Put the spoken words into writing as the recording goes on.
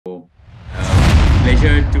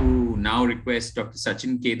pleasure to now request Dr.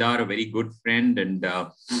 Sachin Kedar, a very good friend and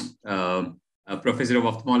a professor of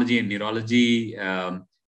ophthalmology and neurology,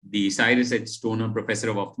 the Cyrus H. Stoner Professor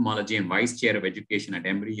of Ophthalmology and Vice Chair of Education at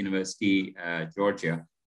Emory University, Georgia,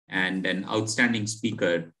 and an outstanding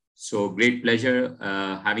speaker. So great pleasure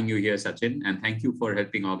having you here, Sachin, and thank you for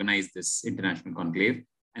helping organize this international conclave.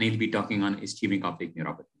 And he'll be talking on ischemic optic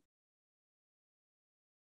neuropathy.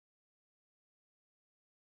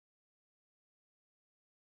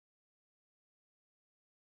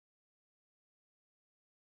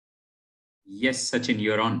 Yes, Sachin,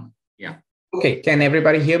 you're on. Yeah. Okay, can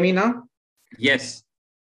everybody hear me now? Yes.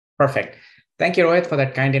 Perfect. Thank you, Rohit, for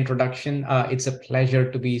that kind introduction. It's a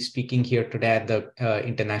pleasure to be speaking here today at the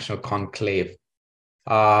International Conclave.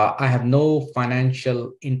 I have no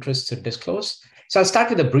financial interests to disclose. So I'll start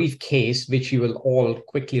with a brief case, which you will all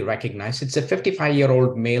quickly recognize. It's a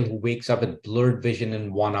 55-year-old male who wakes up with blurred vision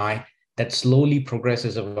in one eye that slowly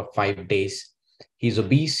progresses over 5 days. He's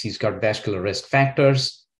obese, he's got vascular risk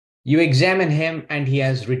factors. You examine him and he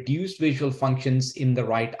has reduced visual functions in the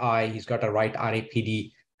right eye. He's got a right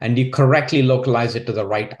RAPD, and you correctly localize it to the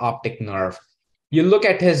right optic nerve. You look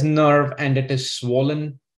at his nerve and it is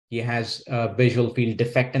swollen. He has a visual field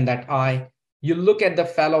defect in that eye. You look at the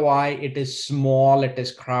fellow eye, it is small, it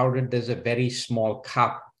is crowded, there's a very small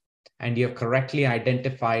cup, and you have correctly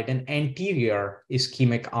identified an anterior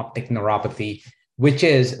ischemic optic neuropathy, which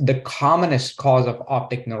is the commonest cause of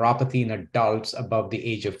optic neuropathy in adults above the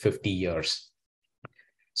age of 50 years.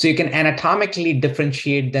 So you can anatomically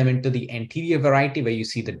differentiate them into the anterior variety where you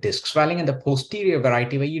see the disc swelling and the posterior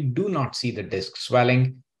variety where you do not see the disc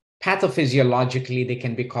swelling. Pathophysiologically, they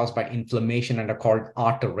can be caused by inflammation and are called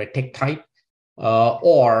arteritic type,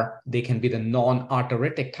 or they can be the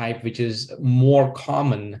non-arteritic type, which is more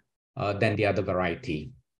common than the other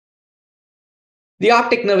variety. The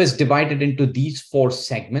optic nerve is divided into these 4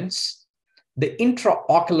 segments. The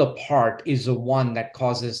intraocular part is the one that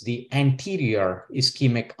causes the anterior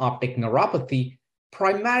ischemic optic neuropathy,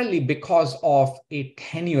 primarily because of a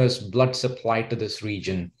tenuous blood supply to this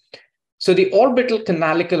region. So the orbital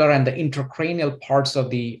canalicular and the intracranial parts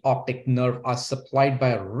of the optic nerve are supplied by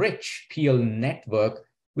a rich PL network,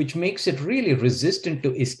 which makes it really resistant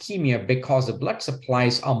to ischemia because the blood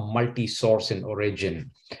supplies are multi-source in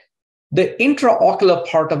origin. The intraocular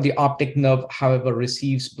part of the optic nerve, however,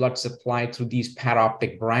 receives blood supply through these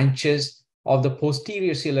paroptic branches of the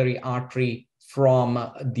posterior ciliary artery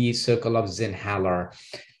from the circle of Zinhaler.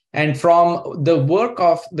 And from the work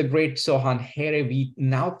of the great Sohan Here, we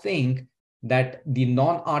now think that the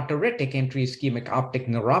non-arteritic entry ischemic optic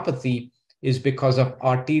neuropathy is because of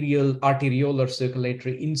arteriolar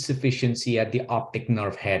circulatory insufficiency at the optic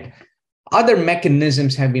nerve head. Other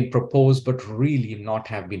mechanisms have been proposed, but really not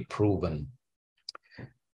have been proven.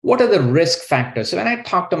 What are the risk factors? So when I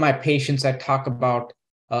talk to my patients, I talk about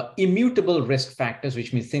immutable risk factors,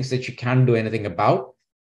 which means things that you can't do anything about.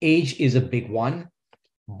 Age is a big one.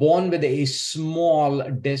 Born with a small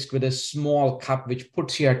disc with a small cup, which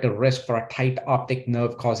puts you at a risk for a tight optic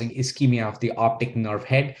nerve causing ischemia of the optic nerve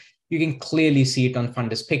head. You can clearly see it on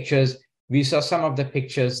fundus pictures. We saw some of the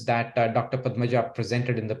pictures that Dr. Padmaja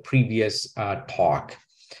presented in the previous talk.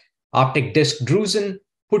 Optic disc drusen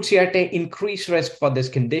puts you at an increased risk for this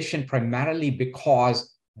condition, primarily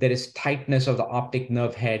because there is tightness of the optic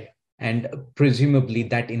nerve head, and presumably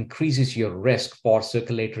that increases your risk for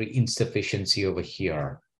circulatory insufficiency over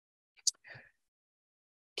here.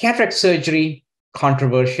 Cataract surgery,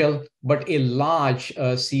 controversial, but a large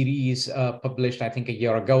series published, I think, a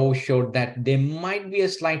year ago showed that there might be a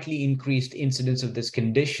slightly increased incidence of this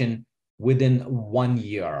condition within 1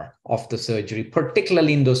 year of the surgery,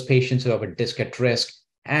 particularly in those patients who have a disc at risk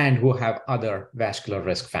and who have other vascular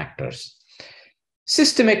risk factors.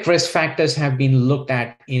 Systemic risk factors have been looked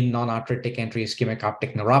at in non-arteritic entry ischemic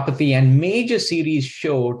optic neuropathy, and major series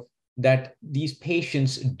showed that these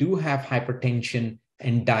patients do have hypertension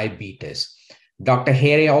and diabetes. Dr.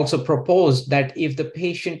 Here also proposed that if the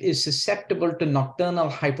patient is susceptible to nocturnal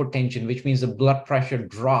hypotension, which means the blood pressure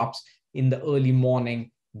drops in the early morning,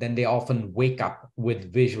 then they often wake up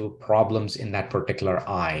with visual problems in that particular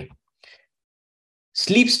eye.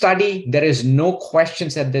 Sleep study, there is no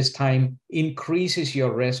questions at this time, increases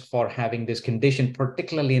your risk for having this condition,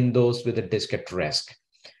 particularly in those with a disc at risk.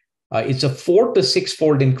 It's a 4 to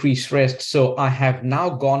 6-fold increased risk. So I have now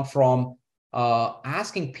gone from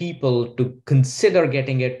asking people to consider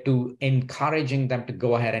getting it to encouraging them to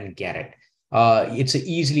go ahead and get it. It's an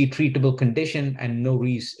easily treatable condition and no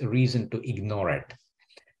reason to ignore it.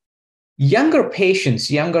 Younger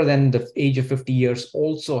patients, younger than the age of 50 years,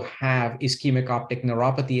 also have ischemic optic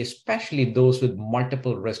neuropathy, especially those with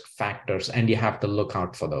multiple risk factors, and you have to look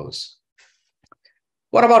out for those.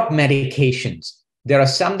 What about medications? There are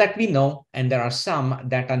some that we know, and there are some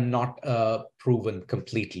that are not proven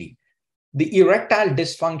completely. The erectile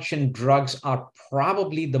dysfunction drugs are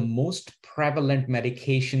probably the most prevalent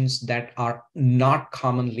medications that are not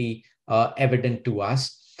commonly evident to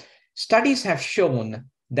us. Studies have shown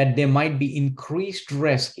that there might be increased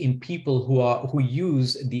risk in people who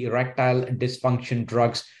use the erectile dysfunction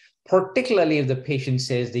drugs, particularly if the patient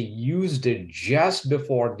says they used it just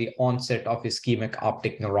before the onset of ischemic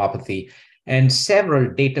optic neuropathy. And several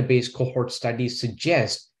database cohort studies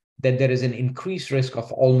suggest that there is an increased risk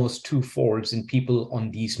of almost twofolds in people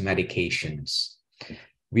on these medications.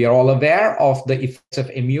 We are all aware of the effects of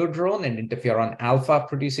immunodrone and interferon alpha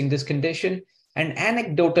producing this condition. And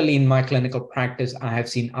anecdotally, in my clinical practice, I have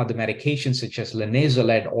seen other medications such as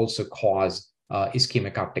linezolid also cause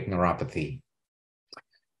ischemic optic neuropathy.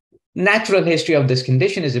 Natural history of this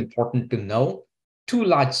condition is important to know. Two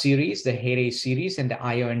large series, the HERE series and the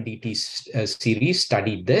IONDT series,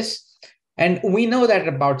 studied this. And we know that at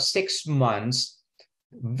about 6 months,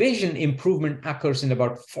 vision improvement occurs in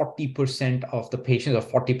about 40% of the patients,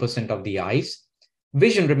 or 40% of the eyes.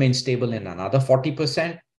 Vision remains stable in another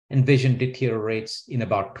 40%, and vision deteriorates in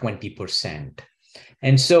about 20%.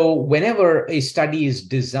 And so whenever a study is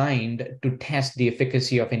designed to test the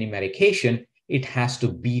efficacy of any medication, it has to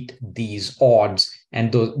beat these odds,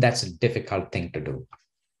 and that's a difficult thing to do.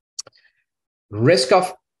 Risk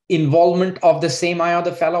of involvement of the same eye or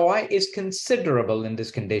the fellow eye is considerable in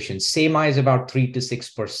this condition. Same eye is about 3 to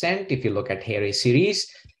 6% if you look at HERE series,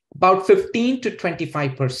 about 15 to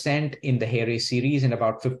 25% in the HERE series, and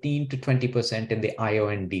about 15 to 20% in the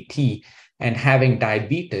IONDT. And having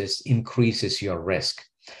diabetes increases your risk.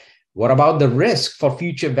 What about the risk for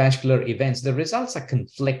future vascular events? The results are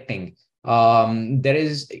conflicting.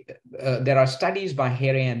 There are studies by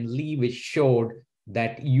HERE and Lee which showed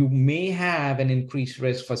that you may have an increased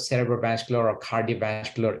risk for cerebrovascular or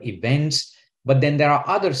cardiovascular events, but then there are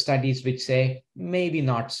other studies which say maybe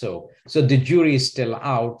not so. So the jury is still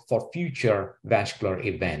out for future vascular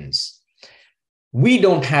events. We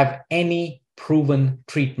don't have any proven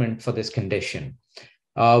treatment for this condition.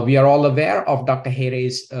 We are all aware of Dr.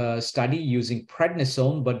 HERE's study using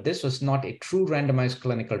prednisone, but this was not a true randomized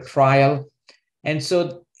clinical trial. And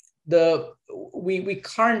so we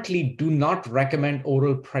currently do not recommend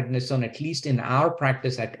oral prednisone, at least in our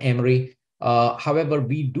practice at Emory. However,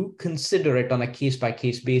 we do consider it on a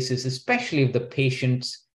case-by-case basis, especially if the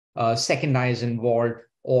patient's second eye is involved,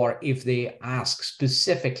 or if they ask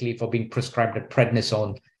specifically for being prescribed a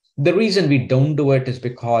prednisone. The reason we don't do it is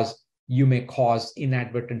because you may cause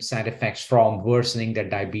inadvertent side effects from worsening their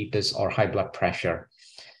diabetes or high blood pressure.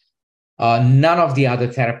 None of the other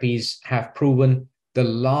therapies have proven. The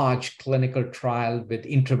large clinical trial with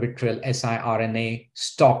intravitreal siRNA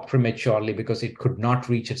stopped prematurely because it could not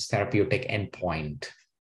reach its therapeutic endpoint.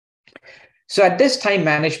 So at this time,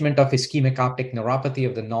 management of ischemic optic neuropathy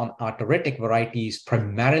of the non-arteritic variety is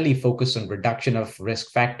primarily focused on reduction of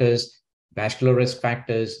risk factors, vascular risk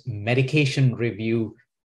factors, medication review,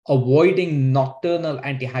 avoiding nocturnal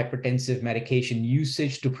antihypertensive medication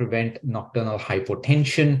usage to prevent nocturnal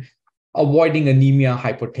hypotension, avoiding anemia,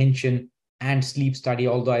 hypotension, and sleep study.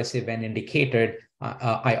 Although I say when indicated,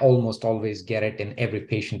 I almost always get it in every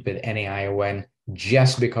patient with NAION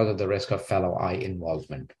just because of the risk of fellow eye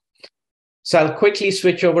involvement. So I'll quickly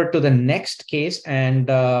switch over to the next case, and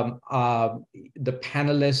the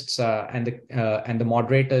panelists and the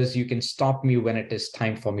moderators, you can stop me when it is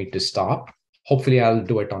time for me to stop. Hopefully I'll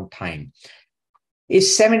do it on time. A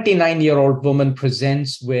 79-year-old woman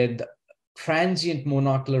presents with transient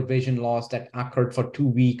monocular vision loss that occurred for 2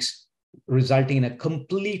 weeks, resulting in a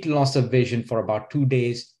complete loss of vision for about 2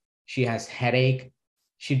 days. She has headache.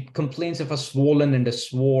 She complains of a swollen and a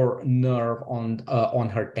sore nerve on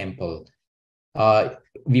her temple.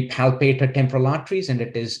 We palpate her temporal arteries, and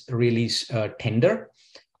it is really tender.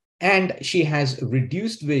 And she has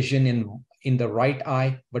reduced vision in the right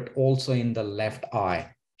eye, but also in the left eye.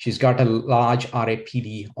 She's got a large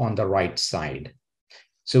RAPD on the right side.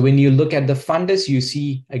 So when you look at the fundus, you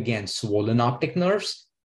see, again, swollen optic nerves.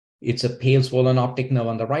 It's a pale swollen optic nerve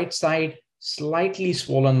on the right side, slightly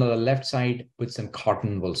swollen on the left side with some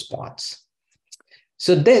cotton wool spots.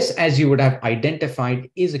 So this, as you would have identified,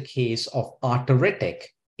 is a case of arteritic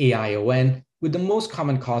AION, with the most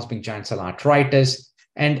common cause being giant cell arteritis,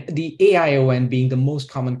 and the AION being the most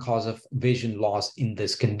common cause of vision loss in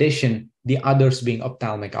this condition, the others being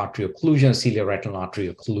ophthalmic artery occlusion, ciliary retinal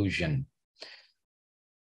artery occlusion.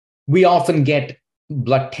 We often get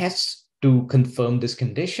blood tests to confirm this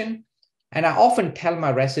condition. And I often tell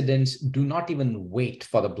my residents, do not even wait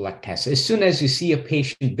for the blood test. As soon as you see a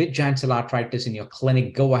patient with giant cell arthritis in your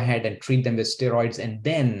clinic, go ahead and treat them with steroids and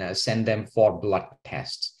then send them for blood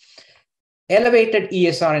tests. Elevated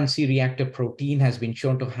ESR and C-reactive protein has been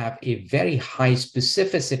shown to have a very high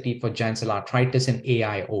specificity for giant cell arthritis and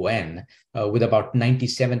AION, with about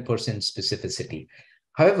 97% specificity.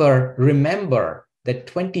 However, remember that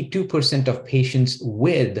 22% of patients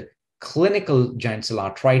with clinical giant cell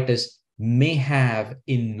arthritis may have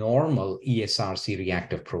a normal ESR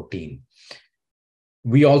C-reactive protein.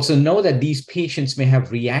 We also know that these patients may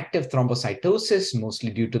have reactive thrombocytosis,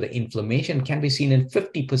 mostly due to the inflammation, can be seen in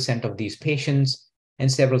 50% of these patients,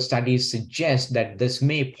 and several studies suggest that this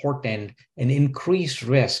may portend an increased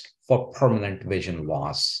risk for permanent vision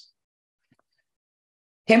loss.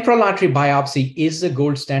 Temporal artery biopsy is the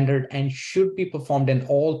gold standard and should be performed in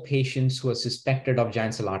all patients who are suspected of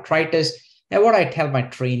giant cell arthritis. And what I tell my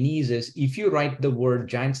trainees is, if you write the word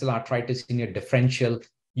giant cell arthritis in your differential,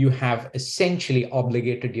 you have essentially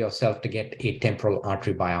obligated yourself to get a temporal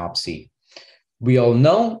artery biopsy. We all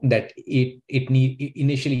know that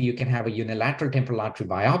initially you can have a unilateral temporal artery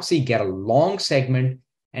biopsy, get a long segment,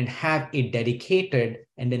 and have a dedicated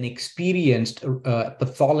and an experienced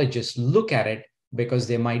pathologist look at it, because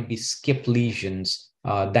there might be skip lesions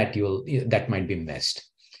that might be missed.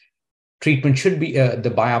 Treatment should be,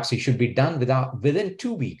 the biopsy should be done within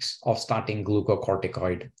 2 weeks of starting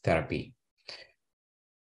glucocorticoid therapy.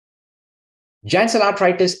 Giant cell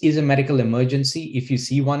arthritis is a medical emergency. If you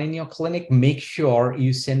see one in your clinic, make sure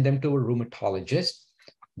you send them to a rheumatologist.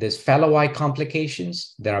 There's fellow eye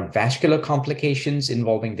complications. There are vascular complications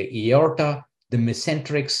involving the aorta, the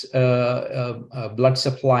mesenteric blood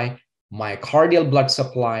supply, myocardial blood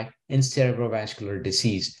supply, and cerebrovascular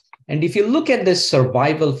disease. And if you look at this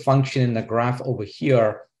survival function in the graph over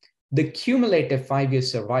here, the cumulative 5-year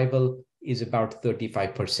survival is about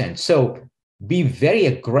 35%. So be very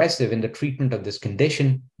aggressive in the treatment of this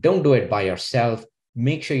condition. Don't do it by yourself.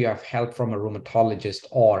 Make sure you have help from a rheumatologist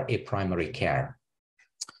or a primary care.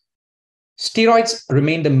 Steroids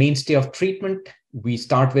remain the mainstay of treatment. We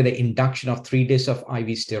start with the induction of 3 days of IV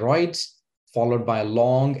steroids, followed by a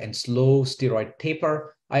long and slow steroid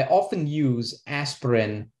taper. I often use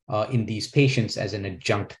aspirin in these patients as an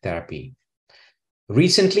adjunct therapy.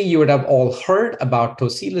 Recently, you would have all heard about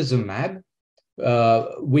tocilizumab,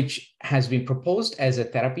 which has been proposed as a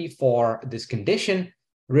therapy for this condition.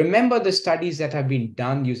 Remember, the studies that have been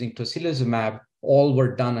done using tocilizumab all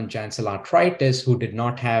were done on giant cell arthritis who did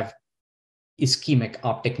not have ischemic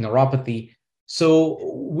optic neuropathy. So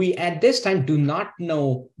we at this time do not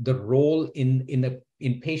know the role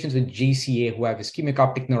in patients with GCA who have ischemic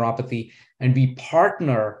optic neuropathy, and we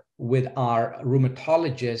partner with our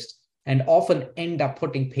rheumatologist and often end up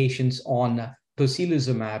putting patients on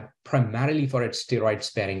tocilizumab primarily for its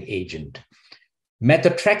steroid-sparing agent.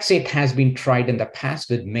 Methotrexate has been tried in the past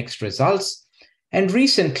with mixed results, and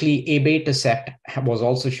recently abatacept was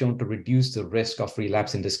also shown to reduce the risk of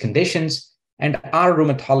relapse in these conditions. And our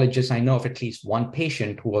rheumatologist, I know of at least one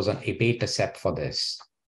patient who was on abatacept for this.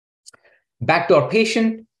 Back to our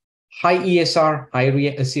patient, high ESR,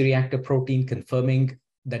 high C-reactive protein, confirming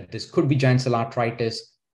that this could be giant cell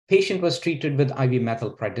arthritis. Patient was treated with IV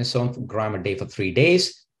methylprednisone gram a day for 3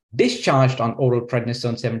 days, discharged on oral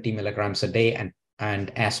prednisone 70 milligrams a day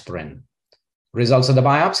and aspirin. Results of the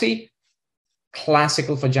biopsy,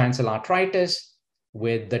 classical for giant cell arthritis,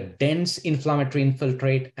 with the dense inflammatory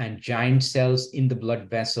infiltrate and giant cells in the blood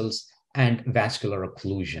vessels and vascular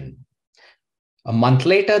occlusion. A month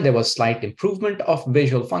later, there was slight improvement of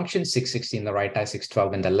visual function, 660 in the right eye,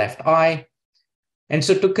 612 in the left eye. And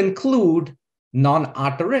so to conclude,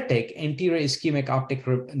 non-arteritic anterior ischemic optic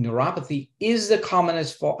neuropathy is the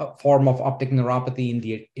commonest form of optic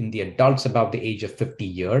neuropathy in the adults above the age of 50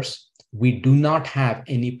 years. We do not have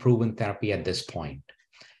any proven therapy at this point.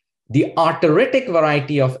 The arteritic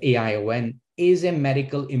variety of AION is a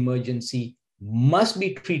medical emergency, must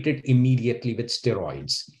be treated immediately with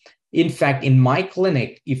steroids. In fact, in my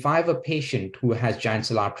clinic, if I have a patient who has giant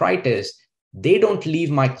cell arthritis, they don't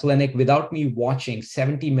leave my clinic without me watching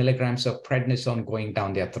 70 milligrams of prednisone going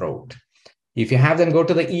down their throat. If you have them go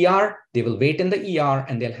to the ER, they will wait in the ER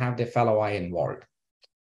and they'll have their fellow eye involved.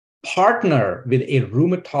 Partner with a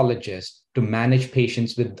rheumatologist to manage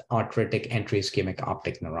patients with arteritic anterior ischemic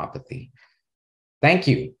optic neuropathy. Thank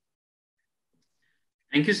you.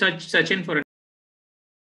 Thank you, Sachin, for